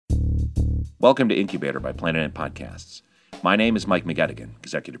Welcome to Incubator by Planet Ant Podcasts. My name is Mike McGettigan,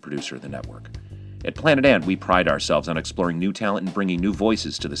 executive producer of the network. At Planet Ant, we pride ourselves on exploring new talent and bringing new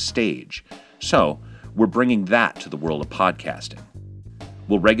voices to the stage. So, we're bringing that to the world of podcasting.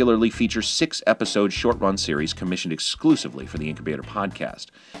 We'll regularly feature 6-episode short-run series commissioned exclusively for the Incubator podcast.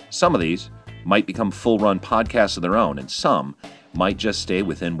 Some of these might become full-run podcasts of their own, and some might just stay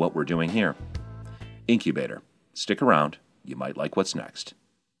within what we're doing here. Incubator. Stick around. You might like what's next.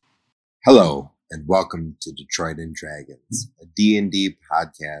 Hello, and welcome to Detroit and Dragons, a D&D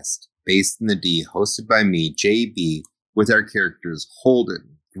podcast based in the D, hosted by me, JB, with our characters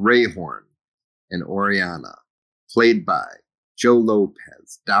Holden, Greyhorn, and Oriana, played by Joe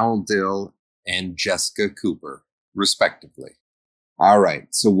Lopez, Donald Dill, and Jessica Cooper, respectively.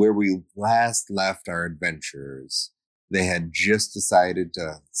 Alright, so where we last left our adventurers, they had just decided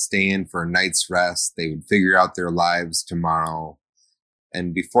to stay in for a night's rest. They would figure out their lives tomorrow.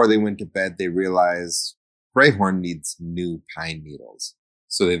 And before they went to bed, they realized Greyhorn needs new pine needles.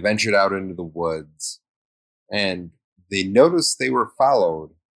 So they ventured out into the woods, and they noticed they were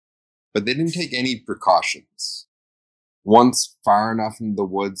followed, but they didn't take any precautions. Once far enough into the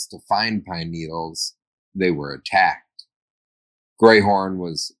woods to find pine needles, they were attacked. Greyhorn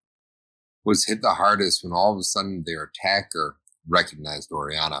was hit the hardest when all of a sudden their attacker recognized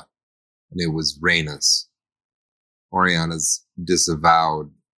Oriana, and it was Rhaenys, Oriana's disavowed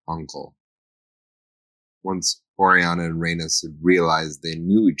uncle. Once Oriana and Rhaenys had realized they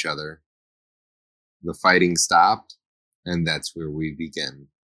knew each other, the fighting stopped, and that's where we begin.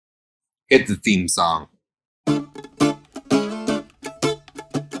 Hit the theme song.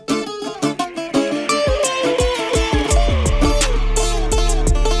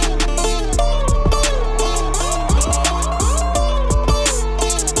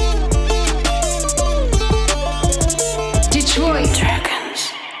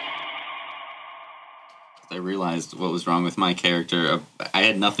 I realized what was wrong with my character. I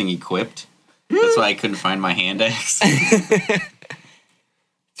had nothing equipped. That's why I couldn't find my hand axe.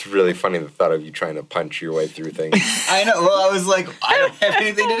 It's really funny the thought of you trying to punch your way through things. I know. Well, I was like, I don't have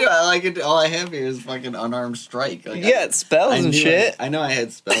anything to do. I like it. All I have here is fucking unarmed strike. Like, you got spells and shit. I know I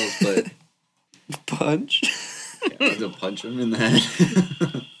had spells, but punch. Yeah, I had to punch him in the head.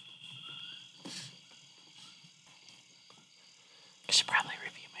 I should probably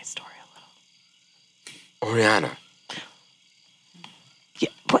review my story a little. Oriana. Yeah,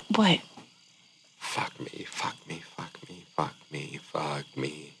 what? Fuck me, fuck me, fuck me, fuck me, fuck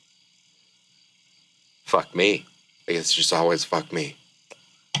me. Fuck me. I guess it's just always fuck me.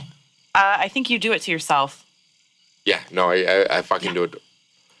 I think you do it to yourself. Yeah, no, I fucking do it.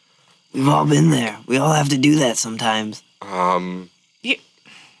 We've all been there. We all have to do that sometimes. You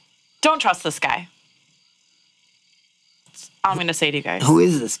don't trust this guy. That's all I'm going to say to you guys. Who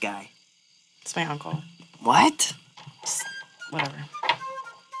is this guy? It's my uncle. What? Just whatever.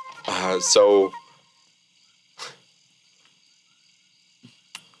 So...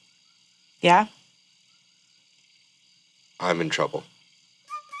 Yeah? I'm in trouble.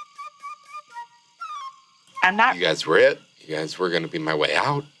 I'm not... You guys were it. You guys were going to be my way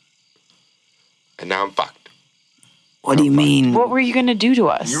out. And now I'm fucked. What do you mean? What were you going to do to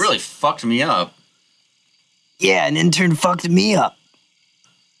us? You really fucked me up. Yeah, an intern fucked me up.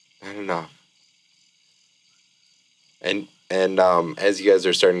 I don't know. And as you guys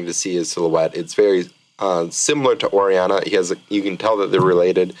are starting to see his silhouette, it's very similar to Oriana. You can tell that they're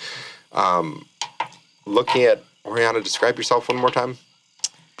related. Looking at Oriana, describe yourself one more time.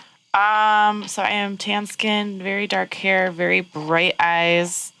 So I am tan skin, very dark hair, very bright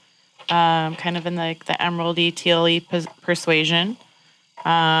eyes, kind of in the emeraldy, tealy persuasion.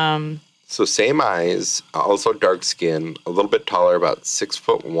 So same eyes, also dark skin, a little bit taller, about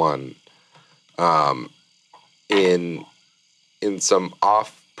 6'1". In some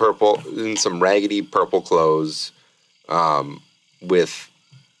off purple, in some raggedy purple clothes, with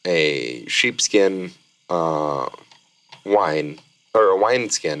a sheepskin wine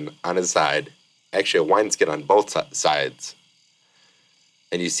skin on his side. Actually, a wineskin on both sides.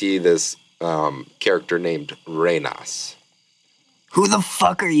 And you see this character named Rhaenys. Who the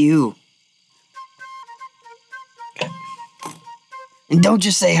fuck are you? And don't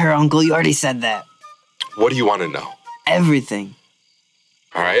just say her uncle. You already said that. What do you want to know? Everything.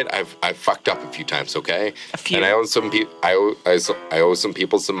 All right, I've fucked up a few times, okay? A few. And I owe some I owe some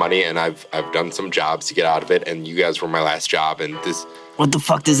people some money, and I've done some jobs to get out of it. And you guys were my last job, and this. What the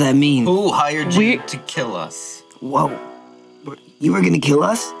fuck does that mean? Who hired you to kill us? Whoa, you were gonna kill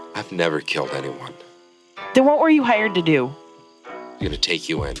us? I've never killed anyone. Then what were you hired to do? I'm gonna take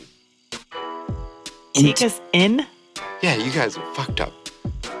you in. Take us in? Yeah, you guys are fucked up.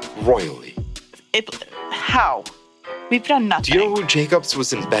 royally. How? We've done nothing. Do you know who Jacobs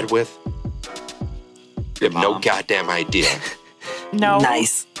was in bed with? You have no Mom. goddamn idea. No.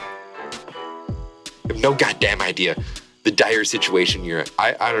 Nice. You have no goddamn idea the dire situation you're in.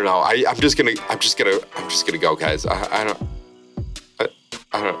 I don't know. I'm just gonna go, guys. I don't.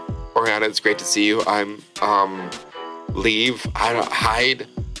 Oriana, it's great to see you. Leave. Hide.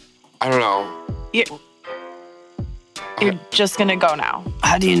 I don't know. You're just gonna go now.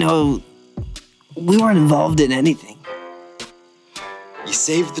 How do you know we weren't involved in anything? You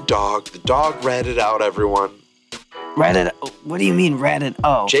saved the dog. The dog ratted out everyone. Ratted? What do you mean ratted?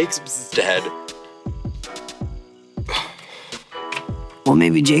 Oh, Jacobs is dead. well,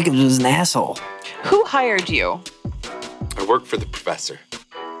 maybe Jacobs was an asshole. Who hired you? I work for the professor.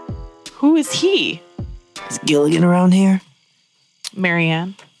 Who is he? Is Gilligan around here?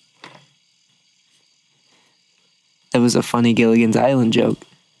 Marianne. That was a funny Gilligan's Island joke.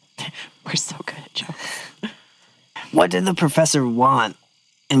 We're so good at jokes. What did the professor want?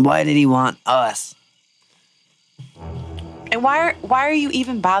 And why did he want us? And why are you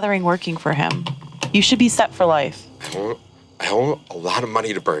even bothering working for him? You should be set for life. I owe a lot of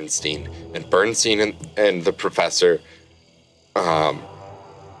money to Bernstein. And Bernstein and the professor,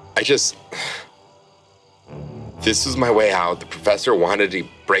 this was my way out. The professor wanted to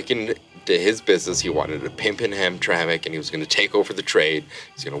break into his business. He wanted to pimp in Hamtramck, and he was going to take over the trade.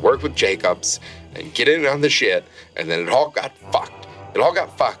 He's going to work with Jacobs and get in on the shit, and then it all got fucked. It all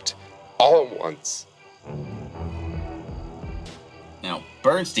got fucked all at once. Now,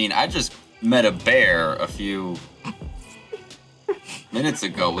 Bernstein, I just met a bear a few minutes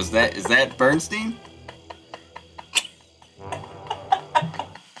ago. Is that Bernstein?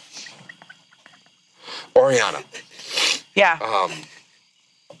 Oriana. Yeah.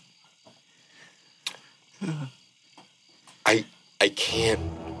 I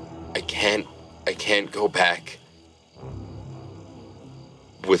can't go back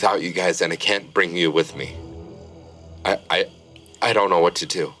without you guys, and I can't bring you with me. I don't know what to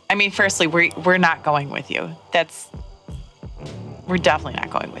do. I mean, firstly, we're not going with you. We're definitely not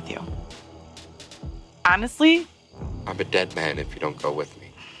going with you. Honestly, I'm a dead man if you don't go with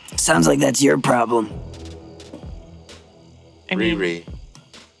me. Sounds like that's your problem. I mean, Riri.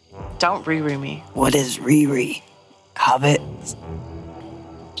 don't Riri me. What is Riri? Hobbit?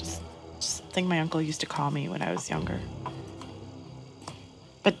 Just something my uncle used to call me when I was younger.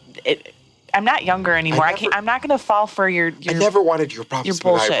 But I'm not younger anymore. I'm not going to fall for your. I never wanted your problems to be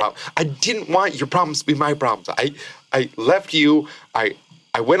my bullshit. problem. I didn't want your problems to be my problems. I left you. I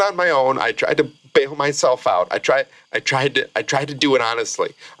went on my own. I tried to bail myself out. I tried to do it honestly.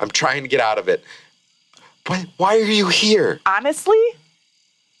 I'm trying to get out of it. But why are you here? Honestly?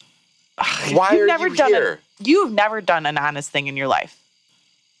 Why are you here? You've never done an honest thing in your life.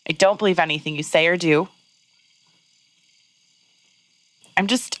 I don't believe anything you say or do.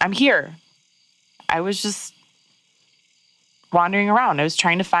 I'm here. I was just wandering around. I was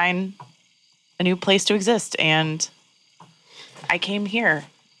trying to find a new place to exist, and I came here.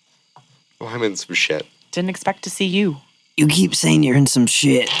 Well, I'm in some shit. Didn't expect to see you. You keep saying you're in some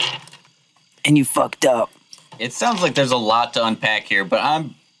shit. And you fucked up. It sounds like there's a lot to unpack here, but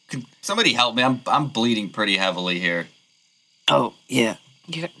can somebody help me? I'm bleeding pretty heavily here. Oh, yeah.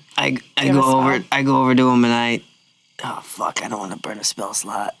 I have a spell? go over to him and oh, fuck, I don't want to burn a spell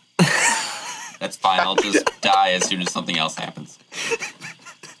slot. That's fine. I'll just die as soon as something else happens.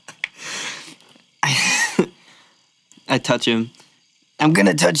 I touch him. I'm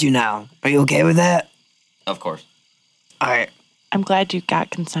gonna touch you now. Are you okay with that? Of course. All right. I'm glad you got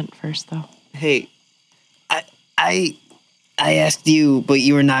consent first, though. Hey, I asked you, but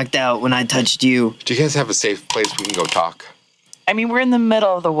you were knocked out when I touched you. Do you guys have a safe place we can go talk? I mean, we're in the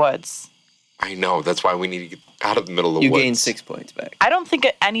middle of the woods. I know. That's why we need to get out of the middle of the You woods. gain 6 points back. I don't think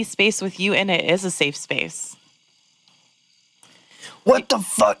any space with you in it is a safe space. What the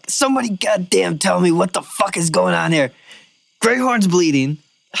fuck? Somebody goddamn tell me what the fuck is going on here. Greyhorn's bleeding.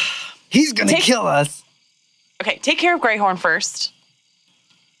 He's gonna kill us. Okay, take care of Greyhorn first.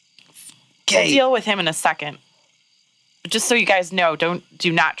 We'll Okay. deal with him in a second. Just so you guys know,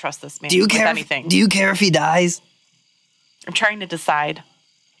 do not trust this man Do you with care? anything. Do you care if he dies? I'm trying to decide.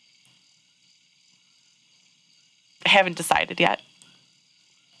 I haven't decided yet.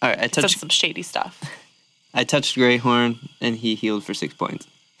 All right, I It's done touched some shady stuff. Greyhorn, and he healed for 6 points.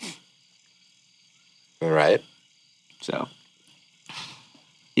 All right. So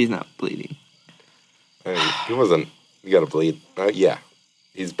he's not bleeding. He wasn't. You gotta bleed. Yeah,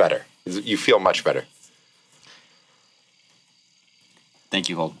 he's better. You feel much better. Thank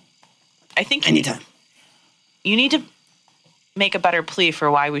you, Hold. I think Anytime. you need to make a better plea for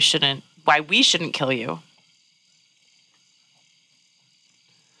why we shouldn't kill you.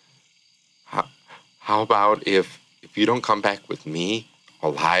 How about if you don't come back with me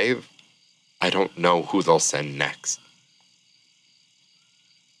alive, I don't know who they'll send next.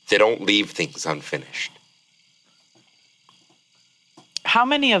 They don't leave things unfinished. How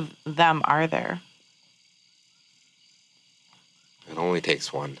many of them are there? It only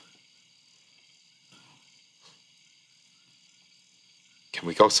takes one. Can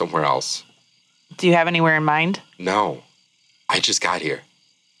we go somewhere else? Do you have anywhere in mind? No. I just got here.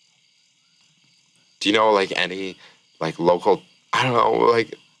 Do you know, like, any, like, local, I don't know,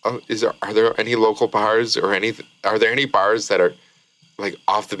 like, are there any local bars or are there any bars that are, like,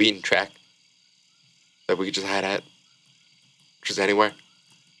 off the beaten track that we could just hide at? Just anywhere?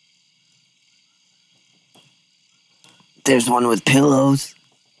 There's one with pillows.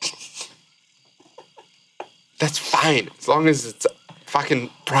 That's fine, as long as it's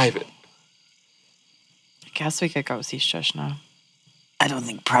fucking private. I guess we could go see Shush now. I don't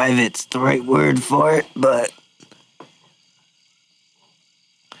think private's the right word for it, but...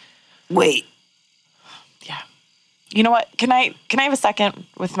 Wait. Yeah. You know what? Can I have a second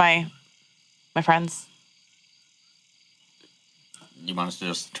with my friends? You want us to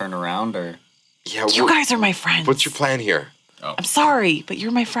just turn around, or? Yeah, You guys are my friends. what's your plan here? I'm sorry, but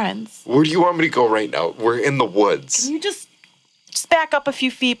you're my friends. Where do you want me to go right now? We're in the woods. Can you just back up a few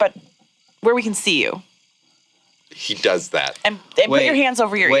feet, but where we can see you? He does that. And put your hands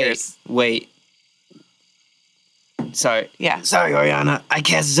over your ears. Wait. Sorry. Yeah. Sorry, Oriana. I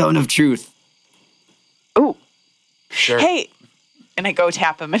cast Zone of Truth. Ooh. Sure. Hey. And I go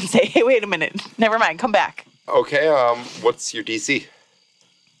tap him and say, hey, wait a minute. Never mind. Come back. Okay, what's your DC?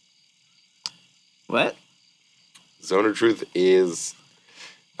 What? Zone of Truth is,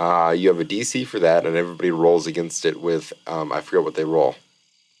 you have a DC for that, and everybody rolls against it with, I forget what they roll.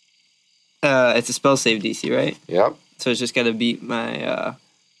 It's a spell save DC, right? Yep. So it's just got to beat my,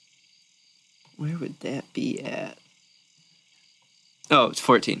 where would that be at? Oh, it's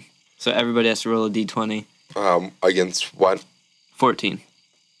 14. So everybody has to roll a d20. Against what? 14.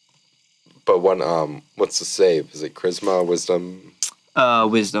 But what's the save? Is it Charisma, Wisdom?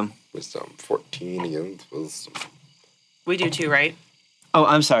 Wisdom. Wisdom. 14 against Wisdom. We do too, right? Oh,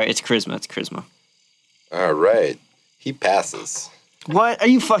 I'm sorry. It's charisma. It's charisma. All right. He passes. What? Are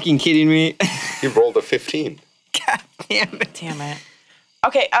you fucking kidding me? He rolled a 15. God damn it. Damn it.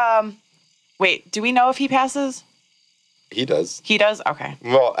 Okay, wait, do we know if he passes? He does. He does? Okay.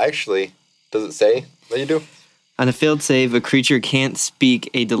 Well, actually, does it say that you do? On a failed save, a creature can't speak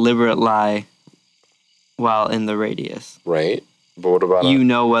a deliberate lie while in the radius. Right. But what about You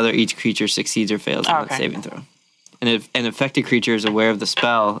know whether each creature succeeds or fails on Okay. its saving throw. And if an affected creature is aware of the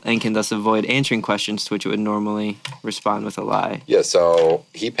spell and can thus avoid answering questions to which it would normally respond with a lie. Yeah, so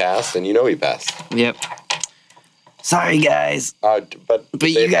he passed, and you know he passed. Yep. Sorry, guys. But But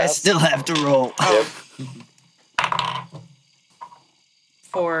you guys still have to roll. Yep.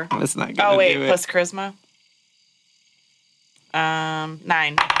 4. That's not gonna Oh, wait, do it. plus charisma? 9.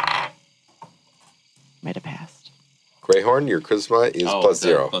 Might have passed. Greyhorn, your charisma is plus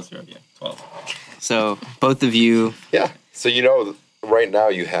 0. Plus 0, yeah. 12. So both of you, Yeah. So you know right now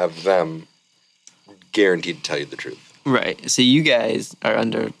you have them guaranteed to tell you the truth. right. So you guys are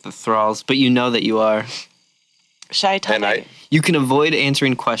under the thralls, but you know that you are. Should I tell And my... You can avoid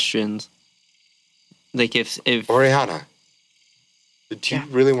answering questions. Like if Oriana, do you Yeah.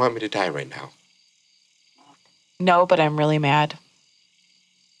 really want me to die right now? No, but I'm really mad.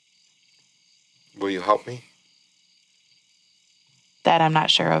 Will you help me? That I'm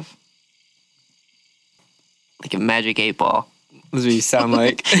not sure of. like a magic 8-ball. That's what you sound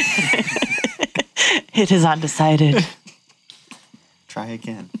like. It is undecided. Try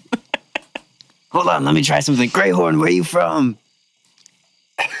again. Hold on, let me try something. Greyhorn, where you from?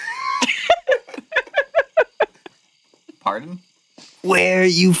 Pardon? Where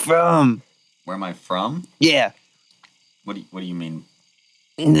you from? Where am I from? Yeah, What do you mean?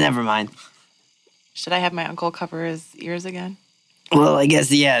 never mind. Should I have my uncle cover his ears again? Well, I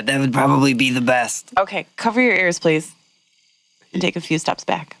guess, yeah, that would probably be the best. Okay, cover your ears, please. And take a few steps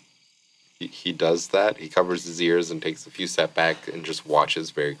back. He does that. He covers his ears and takes a few steps back and just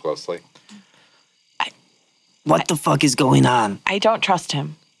watches very closely. What the fuck is going on? I don't trust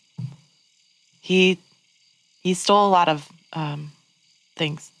him. He stole a lot of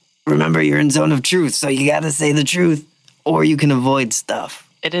things. Remember, you're in Zone of Truth, so you gotta say the truth, or you can avoid stuff.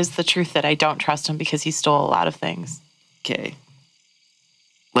 It is the truth that I don't trust him because he stole a lot of things. Okay.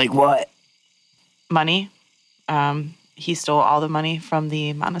 Like what? Money. He stole all the money from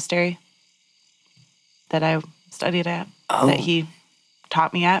the monastery that I studied at. that he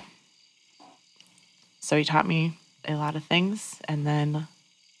taught me at. So he taught me a lot of things and then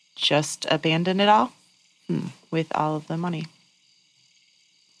just abandoned it all with all of the money.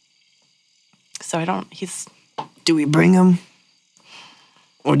 So Do we bring him?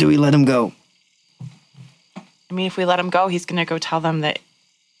 Or do we let him go? I mean, if we let him go, he's going to go tell them that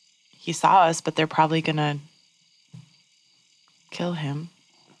he saw us, but they're probably going to kill him.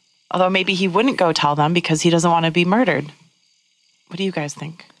 Although maybe he wouldn't go tell them because he doesn't want to be murdered. What do you guys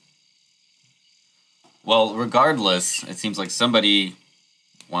think? Well, regardless, it seems like somebody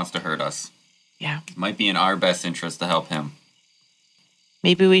wants to hurt us. Yeah. It might be in our best interest to help him.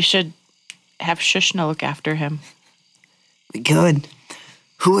 Maybe we should have Shushna look after him. We could.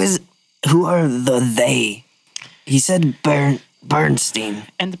 Who are the they? He said Bernstein,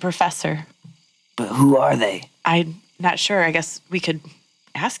 And the professor. but who are they? I'm not sure. I guess we could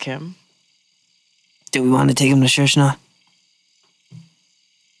ask him. Do we want to take him to Shushna?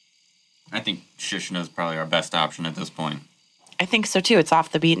 I think Shushna is probably our best option at this point. I think so too. It's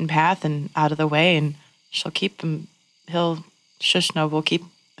off the beaten path and out of the way, and she'll keep him. Shushna will keep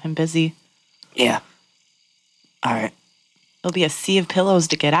him busy. Yeah. All right. There'll be a sea of pillows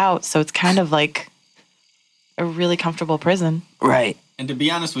to get out, so it's kind of like a really comfortable prison. Right. And to be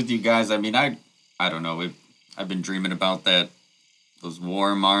honest with you guys, I mean, I don't know. I've been dreaming about those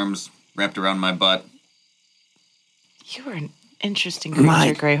warm arms wrapped around my butt. You are an interesting creature,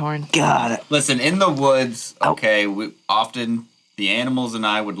 My Greyhorn. God. Listen, in the woods, okay, often the animals and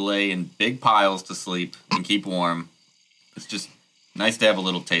I would lay in big piles to sleep and keep warm. It's just nice to have a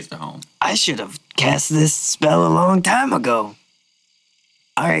little taste of home. I should have cast this spell a long time ago.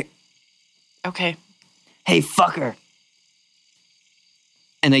 All right. Okay. Hey, fucker.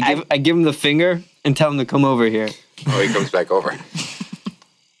 And I give him the finger and tell him to come over here. Oh, he comes back over.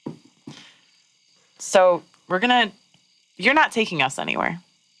 So you're not taking us anywhere.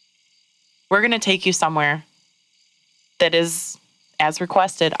 We're going to take you somewhere that is, as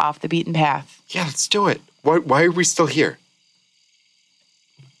requested, off the beaten path. Yeah, let's do it. Why are we still here?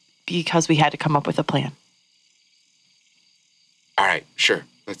 Because we had to come up with a plan. All right, sure.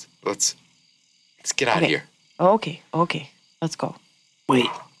 Let's get out of here. Okay. Let's go. Wait.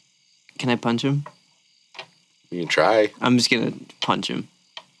 Can I punch him? You can try. I'm just gonna punch him.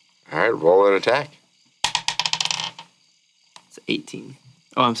 All right, roll an attack. It's 18.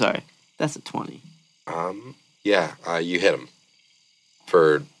 Oh, I'm sorry. That's a 20. Yeah, you hit him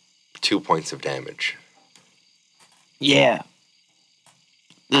for 2 points of damage. Yeah.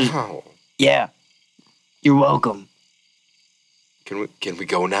 Oh, Yeah. You're welcome. can we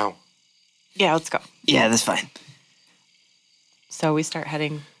go now? Yeah, let's go. Yeah, that's fine. So we start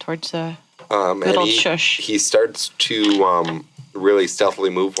heading towards the And good old Shush. he starts to really stealthily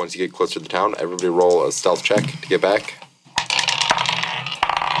move once you get closer to the town. Everybody roll a stealth check to get back.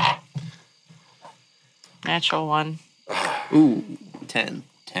 Natural one. Ooh, 10.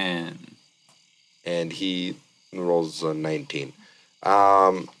 10. And he rolls a 19.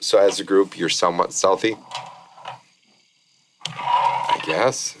 So as a group, you're somewhat stealthy. I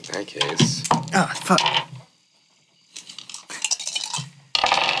guess, in that case. Oh, fuck.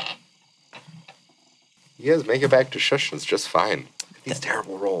 You guys make it back to Shushna's just fine. Look at these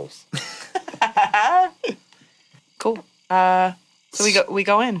terrible rolls. Cool. So we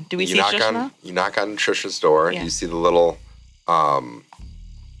go in. Do we see Shushna? You knock on Shushna's door. Yeah. You see the little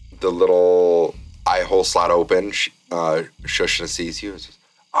eye hole slot open. Shushna sees you. Says,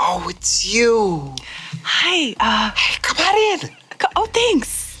 "Oh, it's you. Hi. Hey, come on in. Oh,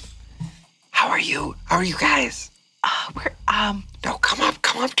 thanks. How are you? How are you guys? We're No, come up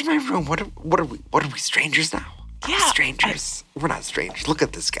to my room. What are we strangers now? Are we Yeah, strangers. We're not strangers. Look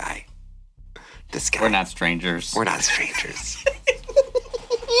at this guy. This guy. We're not strangers. We're not strangers.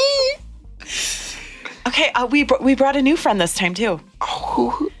 okay. We brought a new friend this time too.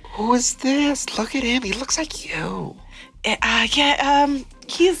 Oh, who is this? Look at him. He looks like you.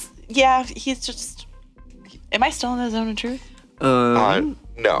 He's just. Am I still in the zone of truth? No.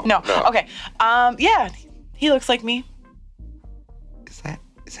 No. Okay. Yeah. He looks like me. Is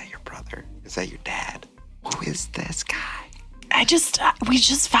that your brother? Is that your dad? Who is this guy? We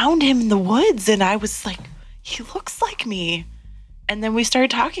just found him in the woods, and I was like, he looks like me. And then we started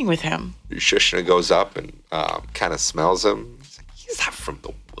talking with him. Shushna goes up and kind of smells him. He's like, he's not from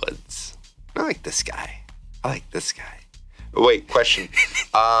the woods. I like this guy. Wait, question.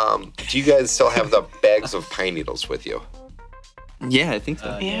 Do you guys still have the bags of pine needles with you? Yeah, I think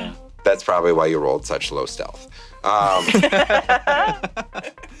so. Yeah. That's probably why you rolled such low stealth.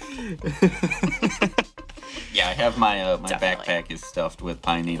 Yeah, I have my backpack is stuffed with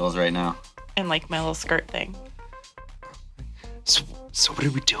pine needles right now. And like my little skirt thing. So what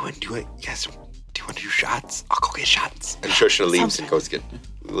are we doing? Do you guys want to do shots? I'll go get shots. And Shushna leaves and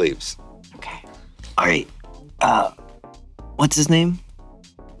leaves. Okay. All right. What's his name?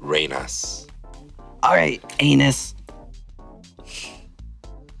 Reynas. All right, Anus.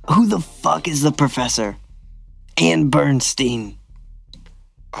 Who the fuck is the professor? And Bernstein.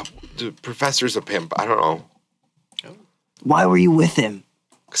 The professor's a pimp. I don't know. Why were you with him?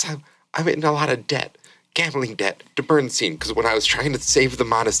 Because I'm in a lot of debt. Gambling debt to Bernstein. Because when I was trying to save the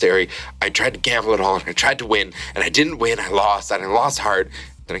monastery, I tried to gamble it all and I tried to win. And I didn't win. I lost. And I lost hard.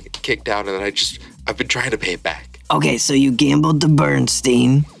 Then I get kicked out. And then I've been trying to pay it back. Okay, so you gambled to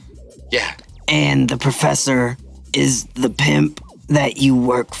Bernstein. Yeah. And the professor is the pimp that you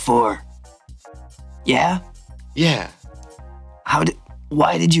work for. Yeah? Yeah.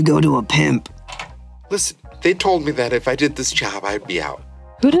 Why did you go to a pimp? Listen, they told me that if I did this job, I'd be out.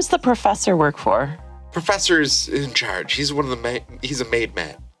 Who does the professor work for? Professor's in charge. He's he's a made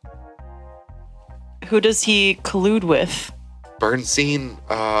man. Who does he collude with? Bernstein,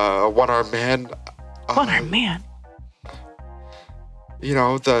 a one-armed man. One-armed man? You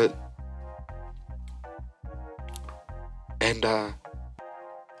know, And,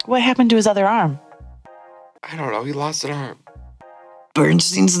 What happened to his other arm? I don't know, he lost an arm.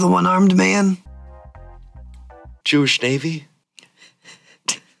 Bernstein's the one-armed man? Jewish Navy?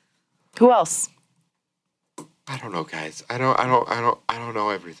 Who else? I don't know, guys. I don't know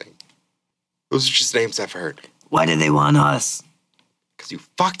everything. Those are just names I've heard. Why do they want us? Because you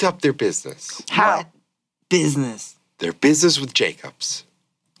fucked up their business. How? What business? Their business with Jacobs.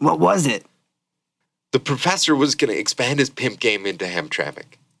 What was it? The professor was going to expand his pimp game into Hamtramck.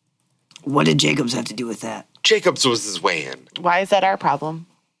 What did Jacobs have to do with that? Jacobs was his way in. Why is that our problem?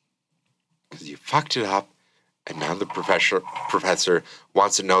 Because you fucked it up, and now the professor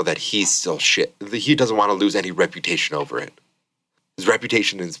wants to know that he's still shit. He doesn't want to lose any reputation over it. His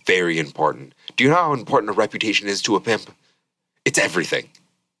reputation is very important. Do you know how important a reputation is to a pimp? It's everything.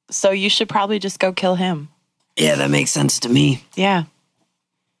 So you should probably just go kill him. Yeah, that makes sense to me. Yeah.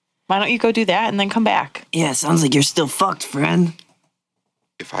 Why don't you go do that and then come back? Yeah, sounds like you're still fucked, friend.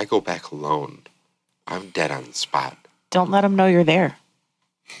 If I go back alone, I'm dead on the spot. Don't let him know you're there.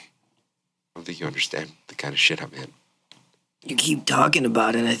 I don't think you understand the kind of shit I'm in. You keep talking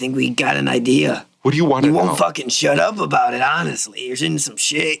about it, I think we got an idea. What do you want to You know? won't fucking shut up about it, honestly. You're in some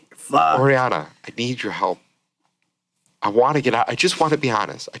shit. You're fucked. Oriana, I need your help. I want to get out. I just want to be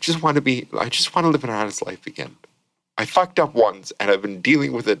honest. I just want to live an honest life again. I fucked up once, and I've been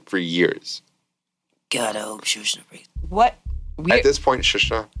dealing with it for years. God, I hope Shushna breathes. What? At this point,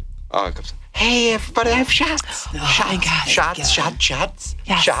 Shushna comes. Hey, everybody, have shots. Shots.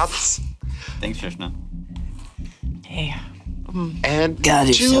 Yes. Shots. Thanks, Shushna. Hey. And God,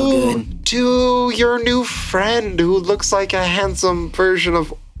 you're so good. to your new friend who looks like a handsome version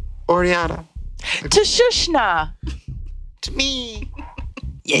of Oriana. To Shushna. To me.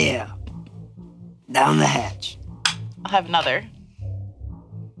 Yeah. Down the hatch. I'll have another.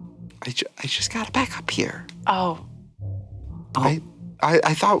 I just gotta back up here. Oh. I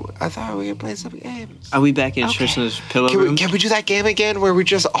thought we could play some games. Are we back in Okay. Trishna's pillow room? Can we do that game again where we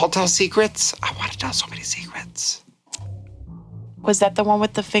just all tell secrets? I want to tell so many secrets. Was that the one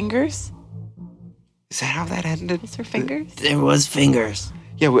with the fingers? Is that how that ended? Is there fingers? There was fingers.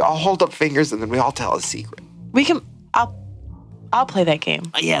 Yeah, we all hold up fingers and then we all tell a secret. We can. I'll play that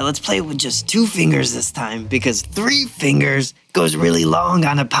game. Yeah, let's play with just 2 fingers this time, because 3 fingers goes really long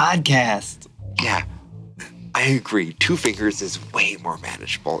on a podcast. Yeah, I agree. 2 fingers is way more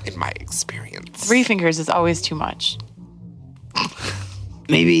manageable in my experience. 3 fingers is always too much.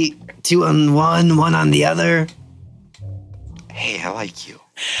 Maybe 2 on one on the other. Hey, I like you.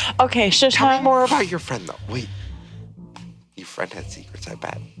 Okay, Tell me Shushna. more about your friend, though. Wait, your friend had secrets, I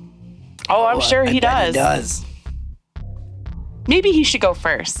bet. Oh, I'm sure I he bet does. He does. Maybe he should go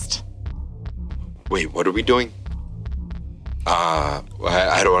first. Wait, what are we doing? I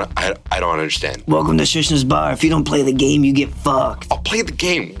don't understand. Welcome to Shushna's bar. If you don't play the game, you get fucked. I'll play the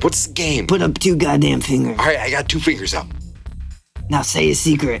game. What's the game? Put up 2 goddamn fingers. All right, I got 2 fingers up. Now say a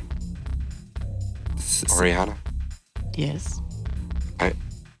secret. Oriana, Yes.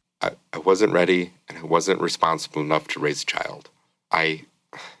 I wasn't ready and I wasn't responsible enough to raise a child. Hang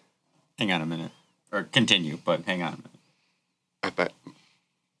on a minute. Or continue, but hang on a minute.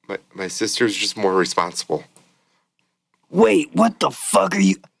 My sister's just more responsible. Wait, what the fuck are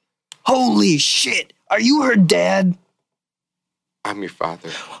you? Holy shit! Are you her dad? I'm your father.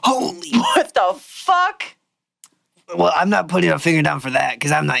 Holy. What the fuck? Well, I'm not putting a finger down for that,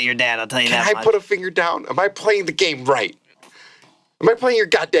 because I'm not your dad, I'll tell you Can that I much. put a finger down? Am I playing the game right? Am I playing your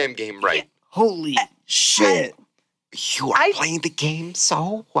goddamn game right? Holy shit. You are playing the game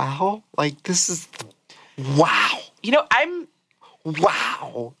so well. Like, this is... Wow. You know, I'm...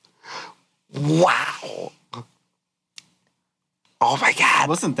 Wow. Wow. Oh, my God. It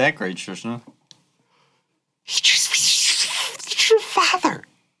wasn't that great, Shushna. It's your father.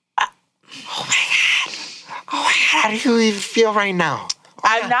 Oh, my God. Oh, my God. How do you even feel right now?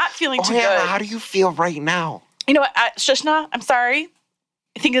 I'm not feeling too good. How do you feel right now? You know what, Shushna, I'm sorry.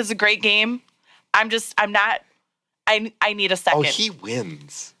 I think it's a great game. I need a second. Oh, he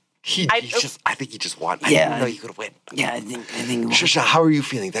wins. I think he just won. I Yeah. didn't know you could win. Yeah, I think. Shusha, how are you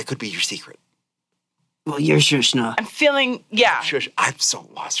feeling? That could be your secret. Well, you're Shushna. I'm feeling, yeah. Shush, I'm so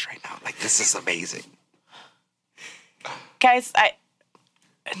lost right now. Like, this is amazing. Guys,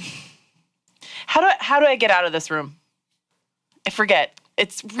 how do I get out of this room? I forget.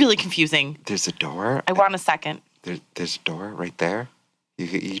 It's really confusing. There's a door. I want a second. There's a door right there.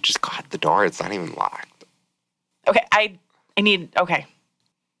 You just got the door. It's not even locked. Okay, I need, okay.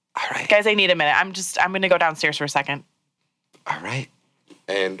 All right. Guys, I need a minute. I'm going to go downstairs for a second. All right.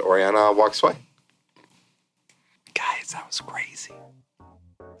 And Oriana walks away. Guys, that was crazy.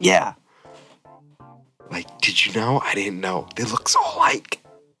 Yeah. Like, did you know? I didn't know. They look so alike.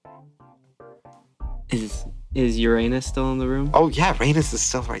 Is Uranus still in the room? Oh, yeah. Rhaenys is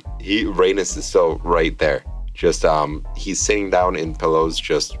still right. Rhaenys is still right there. Just, he's sitting down in pillows,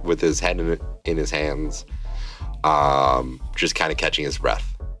 just with his head in his hands, just kind of catching his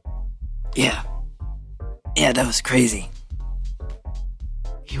breath. Yeah. Yeah, that was crazy.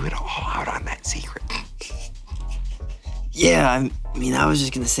 You went all out on that secret. Yeah, I mean, I was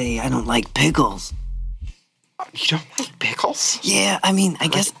just gonna say I don't like pickles. You don't like pickles? Yeah, I mean, I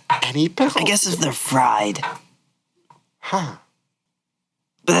guess Any pickles? I guess if they're fried. Huh.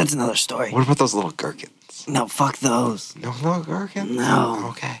 But that's another story. What about those little gherkins? No, fuck those. No little gherkins? No.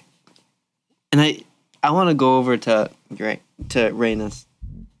 Okay. And I want to go over to Rhaenys.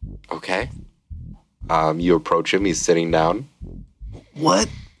 Okay. You approach him. He's sitting down. What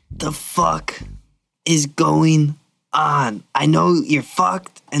the fuck is going on? I know you're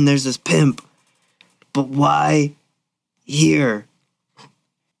fucked and there's this pimp, but why here?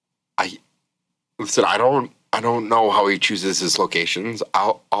 Listen, I don't know how he chooses his locations.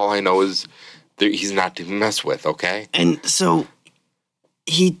 All I know is that he's not to mess with, okay? And so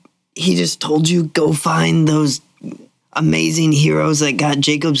he just told you go find those amazing heroes that got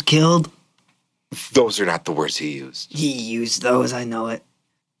Jacobs killed? Those are not the words he used. He used those, I know it.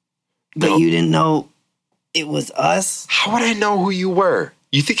 But No. you didn't know it was us? How would I know who you were?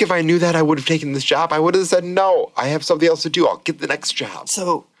 You think if I knew that I would have taken this job? I would have said, no, I have something else to do. I'll get the next job.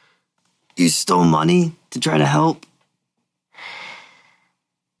 So you stole money to try to help?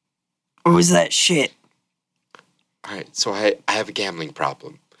 Or was that shit? All right, so I have a gambling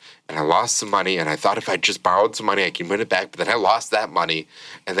problem. And I lost some money, and I thought if I just borrowed some money, I can win it back. But then I lost that money,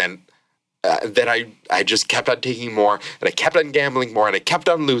 and then I just kept on taking more, and I kept on gambling more, and I kept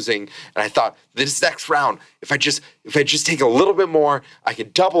on losing. And I thought, this next round, if I just take a little bit more, I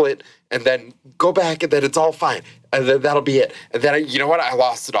can double it, and then go back, and then it's all fine. And then that'll be it. And then, you know what? I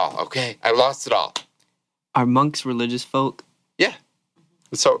lost it all, okay? I lost it all. Are monks religious folk? Yeah.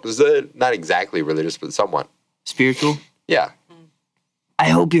 So, not exactly religious, but somewhat. Spiritual? Yeah. I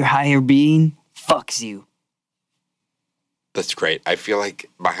hope your higher being fucks you. That's great. I feel like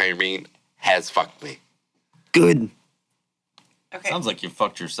my higher being has fucked me. Good. Okay. Sounds like you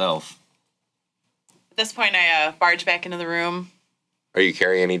fucked yourself. At this point, I barge back into the room. Are you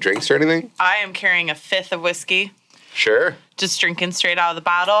carrying any drinks or anything? I am carrying a fifth of whiskey, Sure. just drinking straight out of the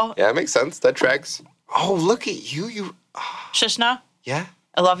bottle. Yeah, that makes sense. That tracks. Oh, look at you. You. Shushna, Yeah.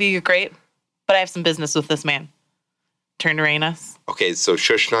 I love you. You're great, but I have some business with this man. Turn to Rhaenys. Okay, so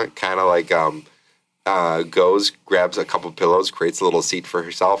Shushna kind of like goes, grabs a couple pillows, creates a little seat for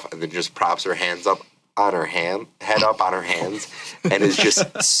herself, and then just props her head up on her hands, and is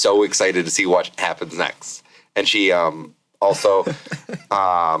just so excited to see what happens next. And she also,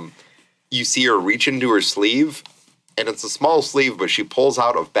 you see her reach into her sleeve, and it's a small sleeve, but she pulls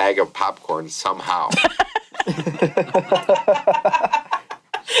out a bag of popcorn somehow.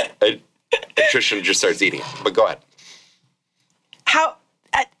 and Tristan just starts eating it. But go ahead. How?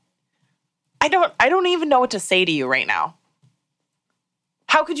 I don't even know what to say to you right now.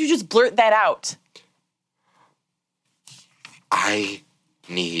 How could you just blurt that out? I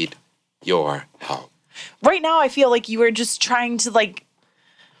need your help. Right now, I feel like you were just trying to, like,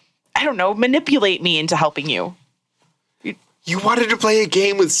 I don't know, manipulate me into helping you. You wanted to play a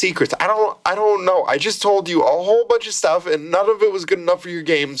game with secrets. I don't know. I just told you a whole bunch of stuff, and none of it was good enough for your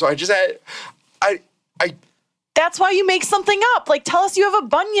game. So I just had, That's why you make something up. Like, tell us you have a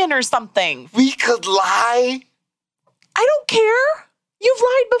bunion or something. we could lie. I don't care. You've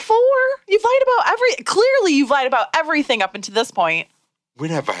lied before. You've lied about clearly you've lied about everything up until this point. When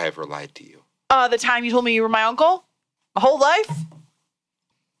have I ever lied to you? The time you told me you were my uncle? My whole life?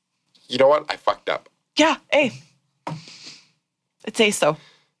 You know what? I fucked up. Yeah, hey. I'd say so.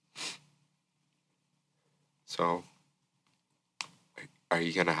 So, are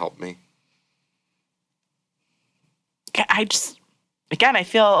you gonna help me? I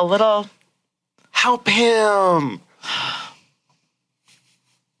feel a little... Help him!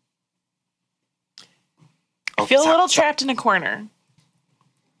 I feel a little trapped in a corner.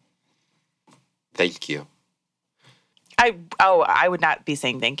 Thank you. I would not be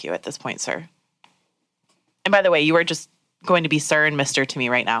saying thank you at this point, sir. And by the way, you are just going to be sir and mister to me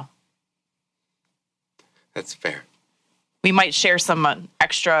right now. That's fair. We might share some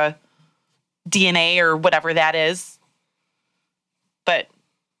extra DNA or whatever that is. But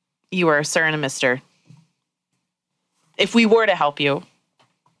you are a sir and a mister. If we were to help you,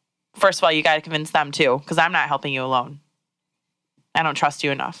 first of all, you got to convince them too, because I'm not helping you alone. I don't trust you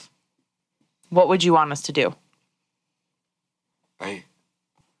enough. What would you want us to do?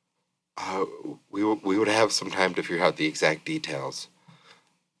 We would have some time to figure out the exact details.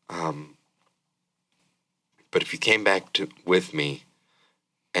 But if you came back with me,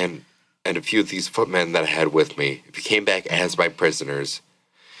 and a few of these footmen that I had with me, if you came back as my prisoners,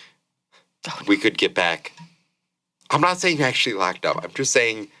 we could get back. I'm not saying you're actually locked up. I'm just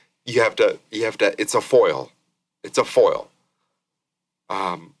saying you have to, it's a foil. It's a foil.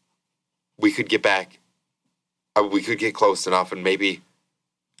 We could get back. We could get close enough, and maybe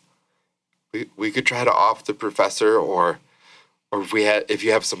we could try to off the professor, or if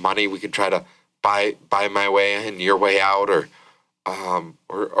you have some money, we could try to buy my way and your way out, or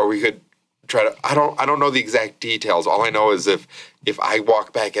we could try to. I don't know the exact details. All I know is if I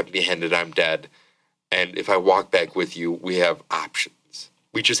walk back empty-handed, I'm dead, and if I walk back with you, we have options.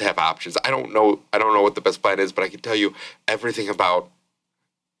 We just have options. I don't know what the best plan is, but I can tell you everything about.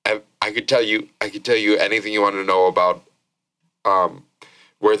 I could tell you anything you want to know about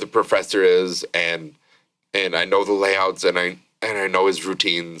where the professor is, and I know the layouts, and I know his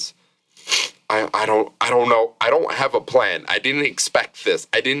routines. I don't know. I don't have a plan. I didn't expect this.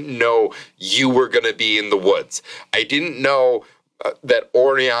 I didn't know you were gonna be in the woods. I didn't know that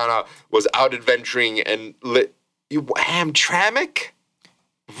Oriana was out adventuring and Hamtramck?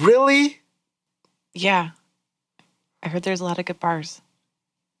 Really? Yeah. I heard there's a lot of good bars.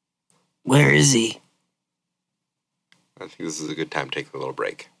 Where is he? I think this is a good time to take a little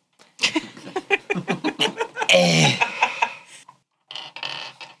break.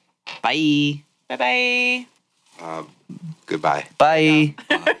 Bye. Bye-bye. Goodbye. Bye.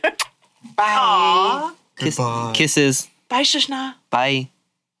 Bye. Kisses. Bye, Shushna. Bye.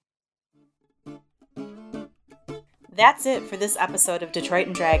 That's it for this episode of Detroit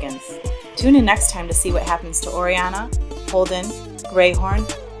and Dragons. Tune in next time to see what happens to Oriana, Holden, Greyhorn,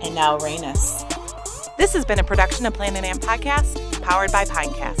 and now Rhaenys. This has been a production of Planet Amp Podcast, powered by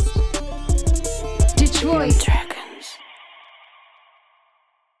Pinecast. Detroit.